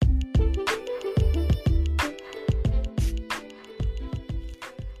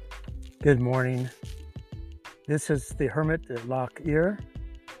Good morning. This is the Hermit at Loch Ear.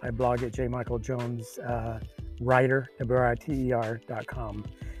 I blog at jmichaeljones, writer, writer.com.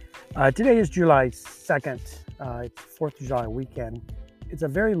 Today is July 2nd. It's 4th of July weekend. It's a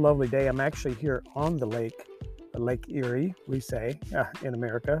very lovely day. I'm actually here on the Lake Erie, we say, in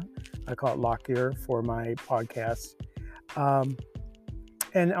America. I call it Loch Ear for my podcast.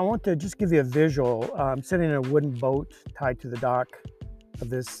 And I want to just give you a visual. I'm sitting in a wooden boat tied to the dock of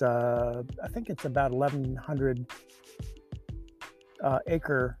this, I think it's about 1,100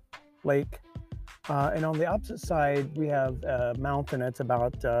 acre lake. And on the opposite side, we have a mountain that's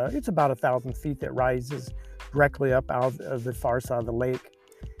about 1,000 feet that rises directly up out of the far side of the lake.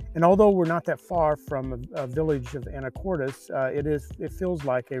 And although we're not that far from a village of Anacortes, it feels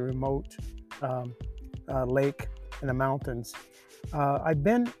like a remote lake in the mountains. I'm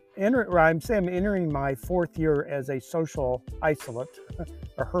entering my 4th year as a social isolate,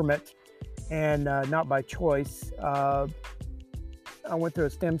 a hermit, and not by choice. I went through a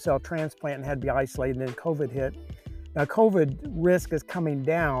stem cell transplant and had to be isolated, and then COVID hit. Now, COVID risk is coming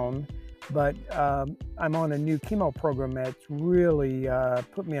down, but I'm on a new chemo program that's really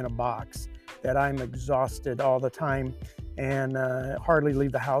put me in a box, that I'm exhausted all the time and hardly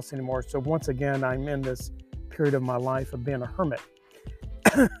leave the house anymore. So once again, I'm in this period of my life of being a hermit.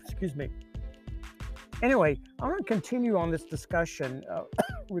 Excuse me. Anyway, I want to continue on this discussion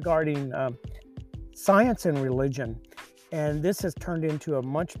regarding science and religion. And this has turned into a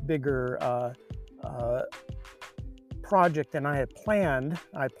much bigger project than I had planned.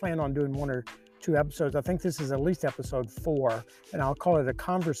 I plan on doing 1 or 2 episodes. I think this is at least episode 4, and I'll call it a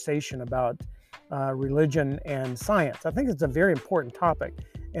conversation about religion and science. I think it's a very important topic.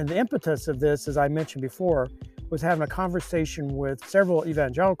 And the impetus of this, as I mentioned before, was having a conversation with several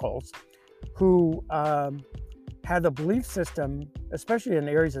evangelicals who had a belief system, especially in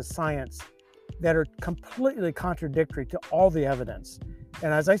areas of science, that are completely contradictory to all the evidence.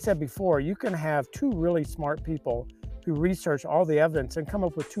 And as I said before, you can have 2 really smart people who research all the evidence and come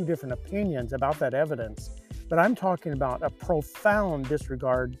up with 2 different opinions about that evidence. But I'm talking about a profound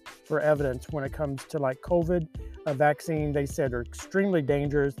disregard for evidence when it comes to, like, COVID, a vaccine they said are extremely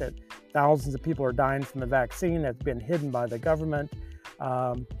dangerous, that thousands of people are dying from the vaccine that's been hidden by the government.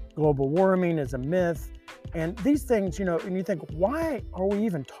 Global warming is a myth. And these things, and you think, why are we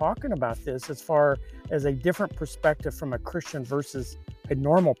even talking about this as far as a different perspective from a Christian versus a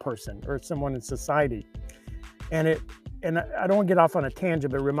normal person or someone in society? And I don't want to get off on a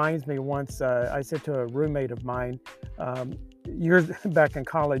tangent, but it reminds me once I said to a roommate of mine years back in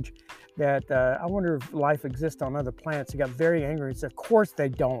college that I wonder if life exists on other planets. He got very angry and said, of course they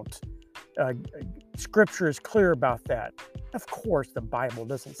don't. Scripture is clear about that. Of course, the Bible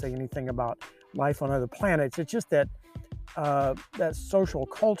doesn't say anything about life on other planets. It's just that that social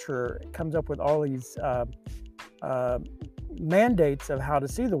culture comes up with all these mandates of how to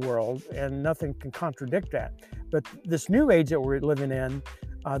see the world, and nothing can contradict that. But this new age that we're living in,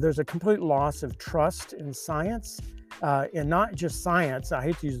 there's a complete loss of trust in science, and not just science. I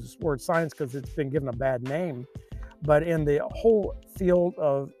hate to use this word science because it's been given a bad name, but in the whole field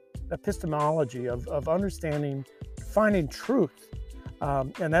of epistemology, of understanding, finding truth.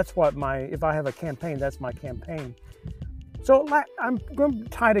 And that's what if I have a campaign, that's my campaign. So I'm going to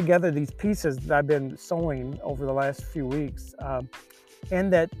tie together these pieces that I've been sewing over the last few weeks,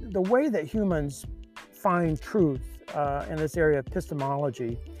 and that the way that humans find truth in this area of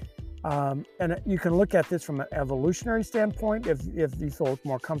epistemology, and you can look at this from an evolutionary standpoint. If you feel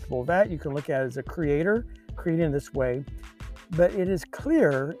more comfortable with that, you can look at it as a creator, creating this way. But it is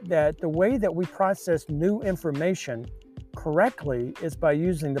clear that the way that we process new information correctly is by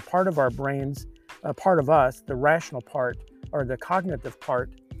using the part of our brains, part of us, the rational part or the cognitive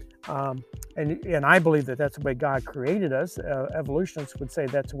part. And I believe that that's the way God created us. Evolutionists would say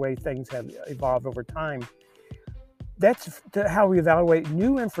that's the way things have evolved over time. That's how we evaluate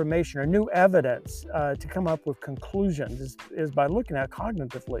new information or new evidence to come up with conclusions, is by looking at it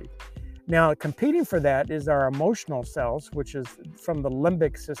cognitively. Now, competing for that is our emotional cells, which is from the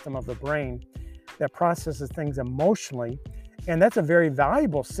limbic system of the brain that processes things emotionally. And that's a very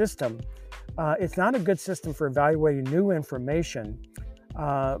valuable system. It's not a good system for evaluating new information,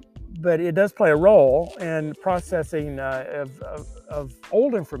 but it does play a role in processing of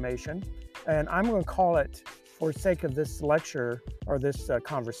old information. And I'm going to call it, for sake of this lecture or this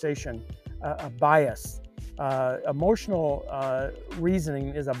conversation, a bias. Emotional reasoning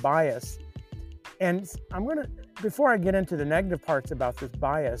is a bias. And I'm going to, before I get into the negative parts about this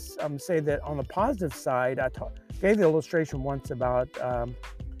bias, I'm going to say that on the positive side, I gave the illustration once about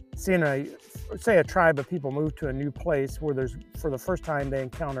seeing a tribe of people move to a new place where for the first time they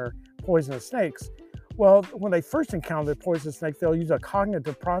encounter poisonous snakes. Well, when they first encounter the poisonous snake, they'll use a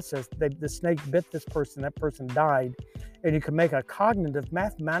cognitive process. The snake bit this person, that person died, and you can make a cognitive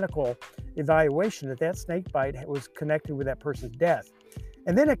mathematical evaluation that that snake bite was connected with that person's death.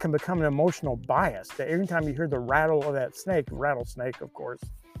 And then it can become an emotional bias that every time you hear the rattle of that snake, rattlesnake, of course,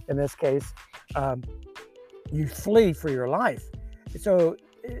 in this case, you flee for your life. So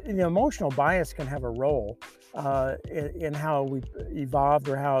the emotional bias can have a role in how we evolved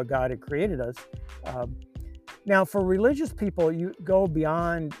or how God had created us. Now, for religious people, you go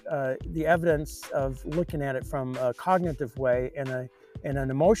beyond the evidence of looking at it from a cognitive way and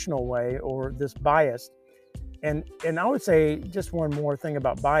an emotional way, or this bias. And I would say just one more thing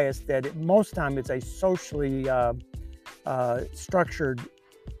about bias, that most time it's a socially structured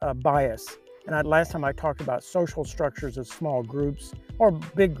bias. And last time I talked about social structures of small groups or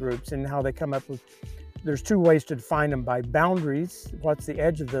big groups and how they come up with, there's two ways to define them: by boundaries, what's the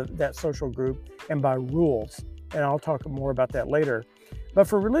edge of that social group, and by rules. And I'll talk more about that later. But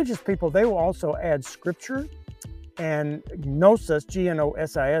for religious people, they will also add scripture. And gnosis,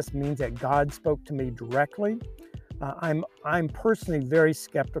 Gnosis, means that God spoke to me directly. I'm personally very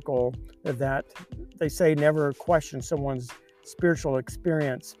skeptical of that. They say never question someone's spiritual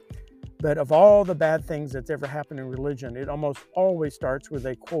experience. But of all the bad things that's ever happened in religion, it almost always starts with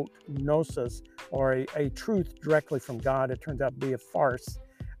a, quote, gnosis, or a truth directly from God. It turns out to be a farce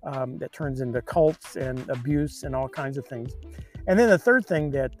that turns into cults and abuse and all kinds of things. And then the third thing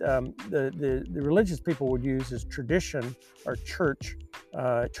that the religious people would use is tradition or church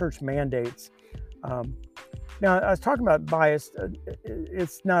mandates. Now, I was talking about bias.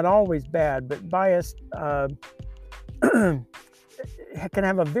 It's not always bad, but bias can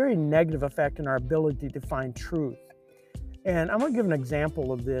have a very negative effect on our ability to find truth. And I'm going to give an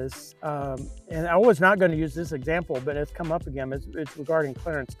example of this. And I was not going to use this example, but it's come up again. It's regarding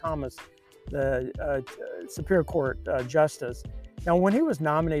Clarence Thomas, the Superior Court Justice. Now, when he was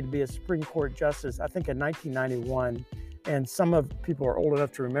nominated to be a Supreme Court Justice, I think in 1991, and some of people are old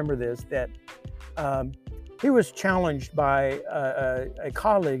enough to remember this, that he was challenged by a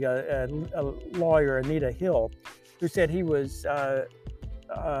colleague, a lawyer, Anita Hill, who said he was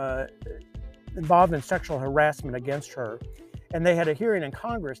involved in sexual harassment against her. And they had a hearing in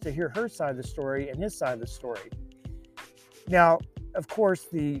Congress to hear her side of the story and his side of the story. Now, of course,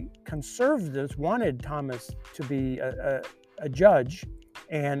 the conservatives wanted Thomas to be a judge,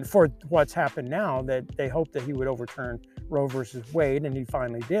 and for what's happened now, that they hoped that he would overturn Roe versus Wade, and he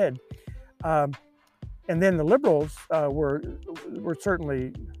finally did. And then the liberals were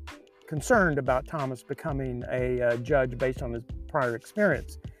certainly concerned about Thomas becoming a judge based on his prior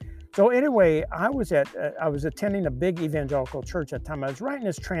experience. So anyway, I was attending a big evangelical church at the time. I was right in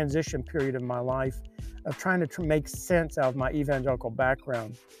this transition period of my life of trying to make sense out of my evangelical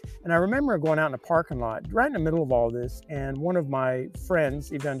background. And I remember going out in a parking lot right in the middle of all this, and one of my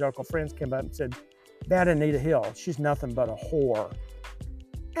friends, evangelical friends, came up and said, "That Anita Hill, she's nothing but a whore."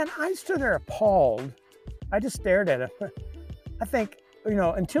 And I stood there appalled. I just stared at him. I think,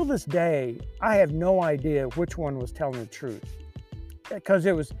 until this day, I have no idea which one was telling the truth. Because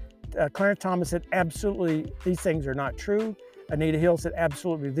it was Clarence Thomas said, absolutely, these things are not true. Anita Hill said,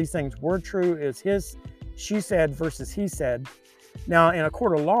 absolutely, these things were true. It's she said versus he said. Now, in a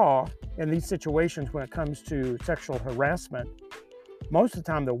court of law, in these situations, when it comes to sexual harassment, most of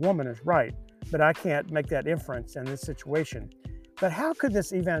the time the woman is right, but I can't make that inference in this situation. But how could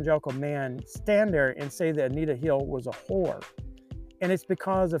this evangelical man stand there and say that Anita Hill was a whore? And it's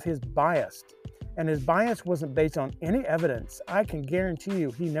because of his bias. And his bias wasn't based on any evidence. I can guarantee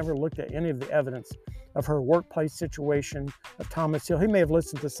you he never looked at any of the evidence of her workplace situation, of Thomas Hill. He may have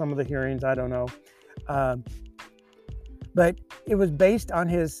listened to some of the hearings, I don't know. But it was based on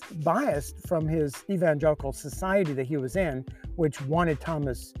his bias from his evangelical society that he was in, which wanted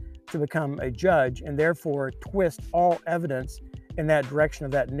Thomas to become a judge and therefore twist all evidence in that direction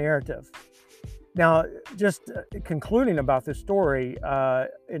of that narrative. Now, just concluding about this story,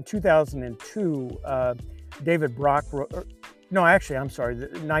 in 2002, David Brock wrote,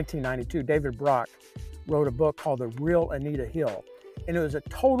 1992, David Brock wrote a book called The Real Anita Hill, and it was a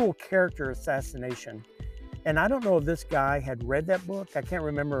total character assassination. And I don't know if this guy had read that book. I can't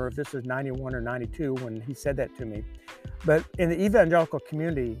remember if this was 91 or 92 when he said that to me. But in the evangelical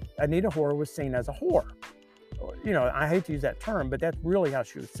community, Anita Hill was seen as a whore. I hate to use that term, but that's really how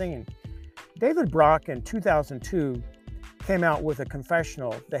she was seen. David Brock in 2002 came out with a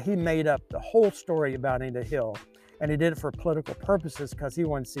confessional that he made up the whole story about Anita Hill, and he did it for political purposes because he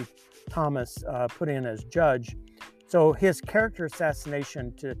wanted to see Thomas put in as judge. So his character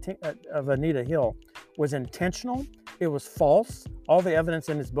assassination of Anita Hill was intentional, it was false. All the evidence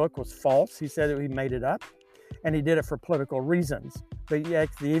in his book was false. He said that he made it up, and he did it for political reasons. But yet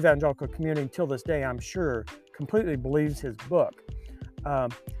the evangelical community, till this day, I'm sure, completely believes his book.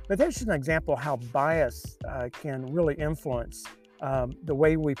 But that's just an example of how bias can really influence the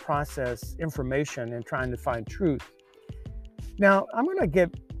way we process information and trying to find truth. Now,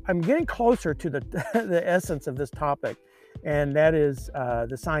 I'm getting closer to the essence of this topic, and that is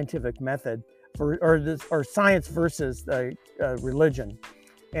the scientific method, or science versus religion.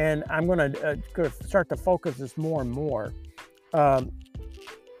 And I'm going to start to focus this more and more.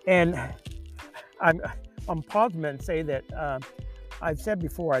 And I'm pausing and say that I've said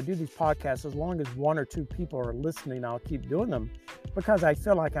before, I do these podcasts as long as one or two people are listening. I'll keep doing them because I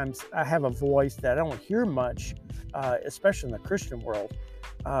feel like I have a voice that I don't hear much, especially in the Christian world.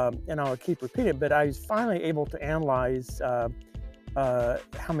 And I'll keep repeating it. But I was finally able to analyze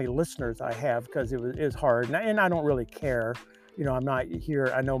how many listeners I have, because it was hard, and I don't really care. I'm not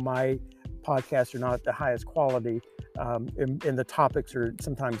here. I know my podcasts are not at the highest quality, and the topics are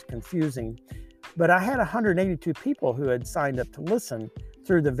sometimes confusing. But I had 182 people who had signed up to listen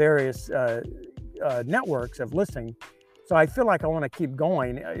through the various networks of listening. So I feel like I want to keep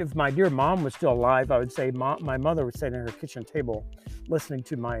going. If my dear mom was still alive, I would say my mother was sitting at her kitchen table listening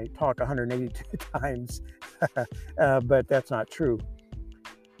to my talk 182 times. But that's not true.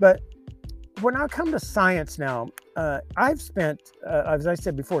 But when I come to science now, I've spent, as I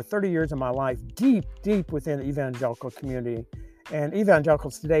said before, 30 years of my life deep within the evangelical community. And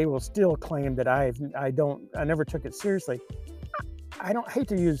evangelicals today will still claim that I never took it seriously. I don't hate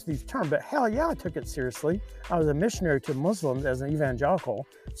to use these terms, but hell yeah, I took it seriously. I was a missionary to Muslims as an evangelical,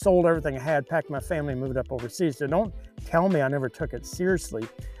 sold everything I had, packed my family, and moved up overseas. So don't tell me I never took it seriously.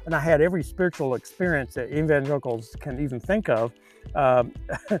 And I had every spiritual experience that evangelicals can even think of. I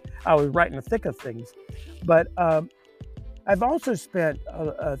was right in the thick of things. But I've also spent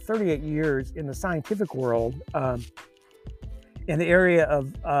 38 years in the scientific world. In the area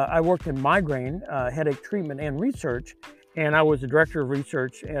of, I worked in migraine, headache treatment and research, and I was the director of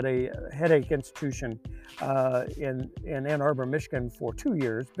research at a headache institution in Ann Arbor, Michigan for 2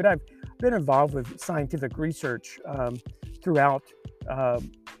 years. But I've been involved with scientific research throughout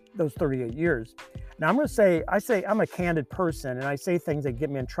those 38 years. Now I'm going to say, I'm a candid person, and I say things that get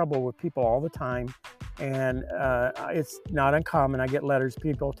me in trouble with people all the time. And it's not uncommon. I get letters,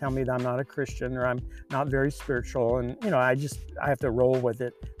 people tell me that I'm not a Christian or I'm not very spiritual. And, I have to roll with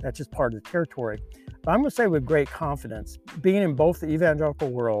it. That's just part of the territory. But I'm going to say with great confidence, being in both the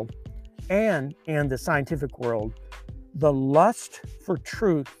evangelical world and the scientific world, the lust for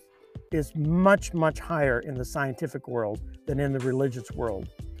truth is much, much higher in the scientific world than in the religious world.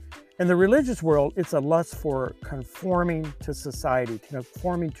 In the religious world, it's a lust for conforming to society,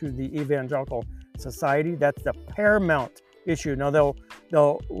 conforming to the evangelical society. That's the paramount issue. Now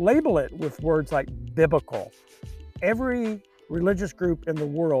they'll label it with words like biblical. Every religious group in the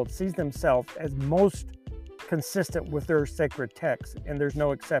world sees themselves as most consistent with their sacred text, and there's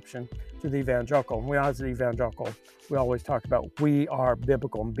no exception to the evangelical. And when I was an evangelical, we always talk about we are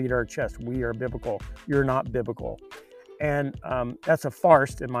biblical and beat our chest. We are biblical. You're not biblical. And that's a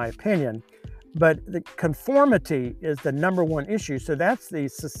farce, in my opinion. But the conformity is the number one issue. So that's the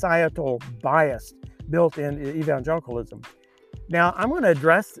societal bias built in evangelicalism. Now, I'm going to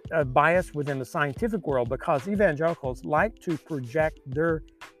address a bias within the scientific world because evangelicals like to project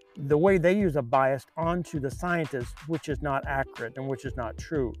the way they use a bias onto the scientists, which is not accurate and which is not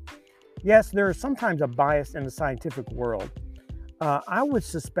true. Yes, there is sometimes a bias in the scientific world. I would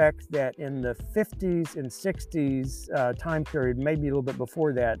suspect that in the 50s and 60s time period, maybe a little bit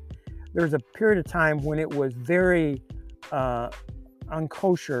before that, there was a period of time when it was very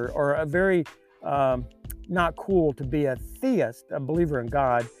unkosher or a very not cool to be a theist, a believer in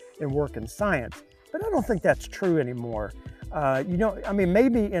God, and work in science. But I don't think that's true anymore.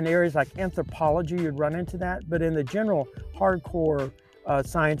 Maybe in areas like anthropology, you'd run into that, but in the general hardcore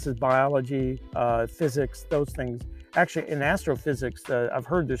sciences, biology, physics, those things, actually in astrophysics, I've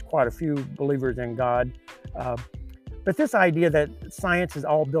heard there's quite a few believers in God. But this idea that science is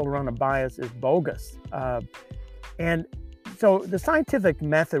all built around a bias is bogus. And so the scientific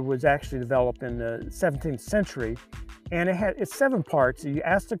method was actually developed in the 17th century, and it's 7 parts. You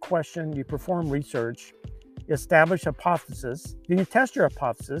ask a question, you perform research, you establish a hypothesis, then you test your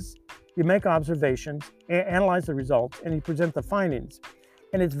hypothesis, you make observations, analyze the results, and you present the findings.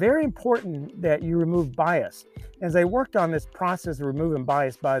 And it's very important that you remove bias. As they worked on this process of removing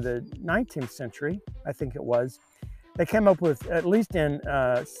bias by the 19th century, I think it was, they came up with, at least in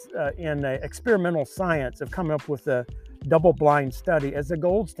experimental science, have come up with a double-blind study as the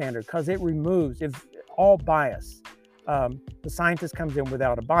gold standard because it removes all bias. The scientist comes in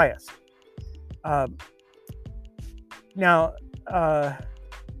without a bias. Uh, now,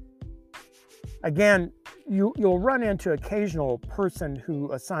 again, you'll run into occasional person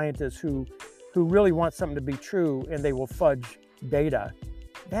a scientist who really wants something to be true, and they will fudge data.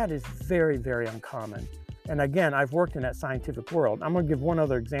 That is very, very uncommon. And again, I've worked in that scientific world. I'm going to give one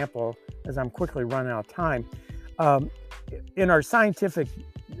other example as I'm quickly running out of time. In our scientific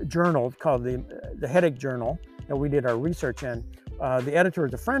journal called the Headache Journal that we did our research in, the editor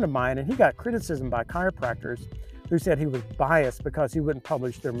is a friend of mine, and he got criticism by chiropractors who said he was biased because he wouldn't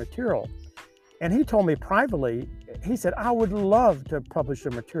publish their material. And he told me privately, he said, I would love to publish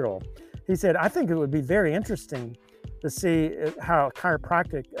their material. He said, I think it would be very interesting to see how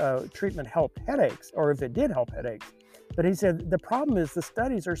chiropractic treatment helped headaches, or if it did help headaches. But he said, the problem is the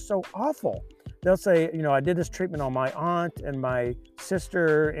studies are so awful. They'll say, I did this treatment on my aunt and my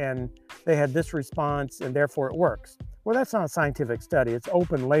sister, and they had this response, and therefore it works. Well, that's not a scientific study. It's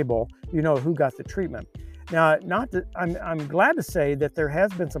open label. You know who got the treatment. Now, I'm glad to say that there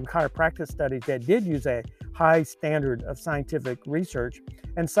has been some chiropractic studies that did use a high standard of scientific research,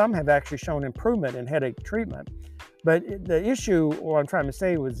 and some have actually shown improvement in headache treatment. But the issue, what I'm trying to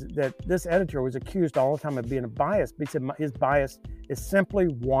say, was that this editor was accused all the time of being a bias. He said his bias is simply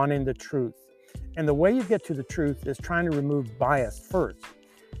wanting the truth. And the way you get to the truth is trying to remove bias first.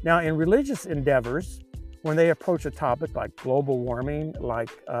 Now, in religious endeavors, when they approach a topic like global warming, like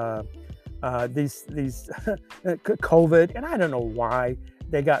these COVID, and I don't know why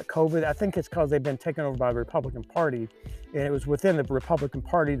they got COVID. I think it's because they've been taken over by the Republican Party, and it was within the Republican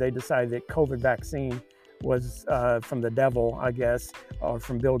Party they decided that COVID vaccine was from the devil, I guess, or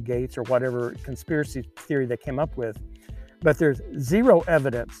from Bill Gates or whatever conspiracy theory they came up with. But there's zero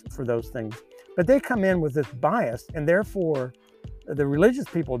evidence for those things. But they come in with this bias, and therefore the religious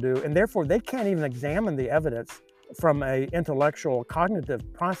people do, and therefore they can't even examine the evidence from an intellectual cognitive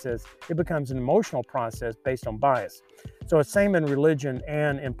process. It becomes an emotional process based on bias. So it's same in religion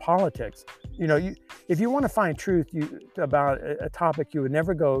and in politics. If you want to find truth about a topic, you would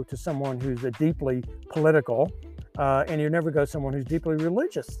never go to someone who's a deeply political, and you never go to someone who's deeply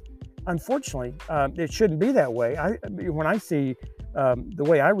religious. Unfortunately, it shouldn't be that way. When I see the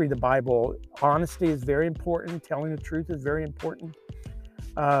way I read the Bible, honesty is very important. Telling the truth is very important.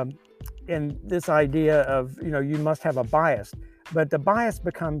 And this idea of, you must have a bias, but the bias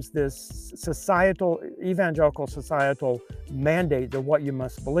becomes this evangelical societal mandate of what you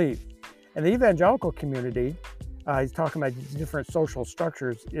must believe. And the evangelical community, he's talking about these different social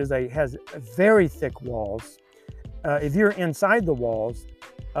structures, has very thick walls. If you're inside the walls,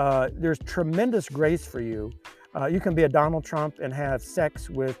 there's tremendous grace for you. You can be a Donald Trump and have sex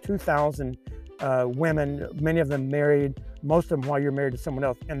with 2,000 women, many of them married, most of them while you're married to someone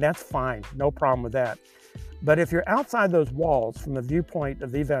else, and that's fine, no problem with that. But if you're outside those walls from the viewpoint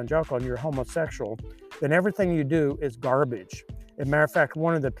of the evangelical and you're homosexual, then everything you do is garbage. As a matter of fact,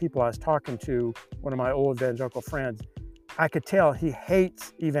 one of the people I was talking to, one of my old evangelical friends, I could tell he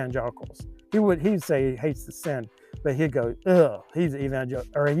hates evangelicals. He'd say he hates the sin, but he'd go, ugh, he's an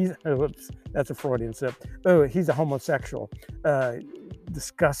evangelical, or oops, that's a Freudian slip. Oh, he's a homosexual,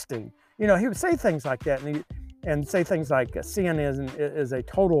 disgusting. He would say things like that, and say things like CNN is a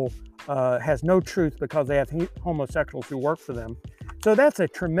total, has no truth because they have homosexuals who work for them. So that's a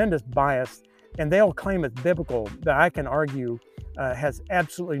tremendous bias, and they'll claim it's biblical, but I can argue has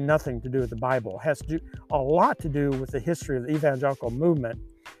absolutely nothing to do with the Bible. It has a lot to do with the history of the evangelical movement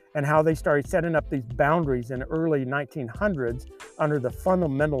and how they started setting up these boundaries in the early 1900s under the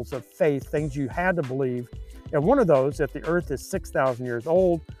fundamentals of faith, things you had to believe. And one of those, that the earth is 6,000 years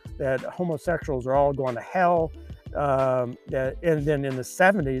old, that homosexuals are all going to hell, and then in the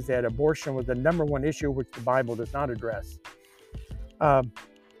 70s, that abortion was the #1 issue which the Bible does not address.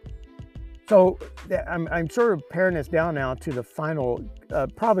 So I'm sort of paring this down now to the final,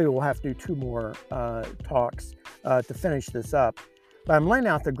 probably we'll have to do 2 more talks to finish this up. But I'm laying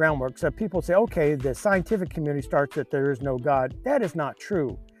out the groundwork. So people say, okay, the scientific community starts that there is no God. That is not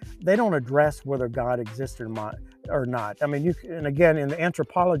true. They don't address whether God exists or not. I mean, and again, in the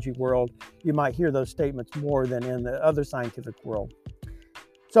anthropology world, you might hear those statements more than in the other scientific world.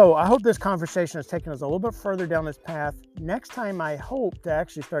 So I hope this conversation has taken us a little bit further down this path. Next time, I hope to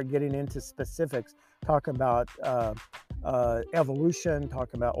actually start getting into specifics, talking about evolution,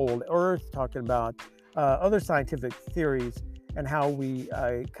 talking about old Earth, talking about other scientific theories, and how we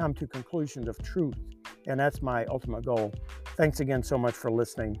come to conclusions of truth. And that's my ultimate goal. Thanks again so much for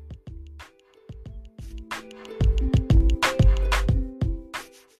listening.